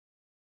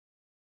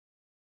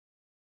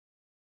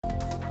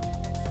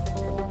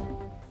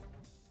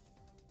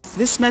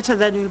This matter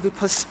then will be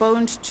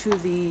postponed to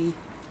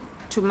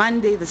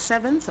Monday, the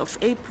 7th of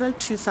April,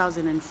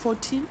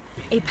 2014.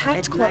 A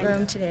packed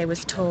courtroom today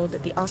was told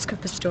that the Oscar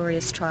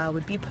Pistorius trial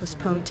would be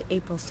postponed to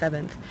April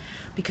 7th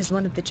because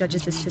one of the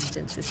judge's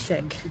assistants is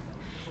sick.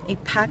 A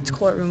packed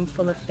courtroom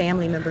full of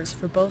family members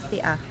for both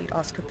the athlete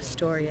Oscar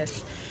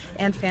Pistorius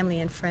and family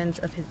and friends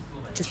of his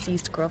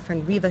deceased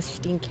girlfriend Riva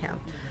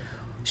Steenkamp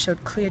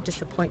showed clear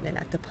disappointment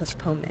at the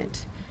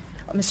postponement.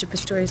 Mr.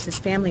 Pistorius'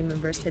 family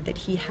members said that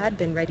he had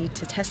been ready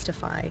to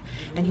testify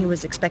and he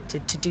was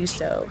expected to do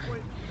so.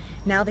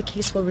 Now the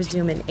case will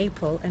resume in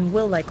April and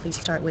will likely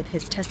start with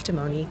his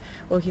testimony,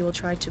 where he will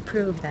try to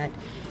prove that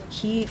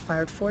he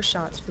fired 4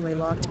 shots through a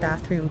locked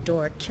bathroom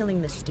door, killing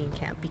Ms.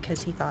 Steenkamp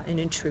because he thought an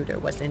intruder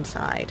was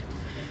inside.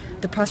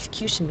 The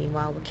prosecution,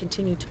 meanwhile, will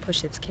continue to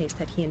push its case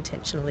that he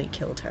intentionally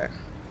killed her.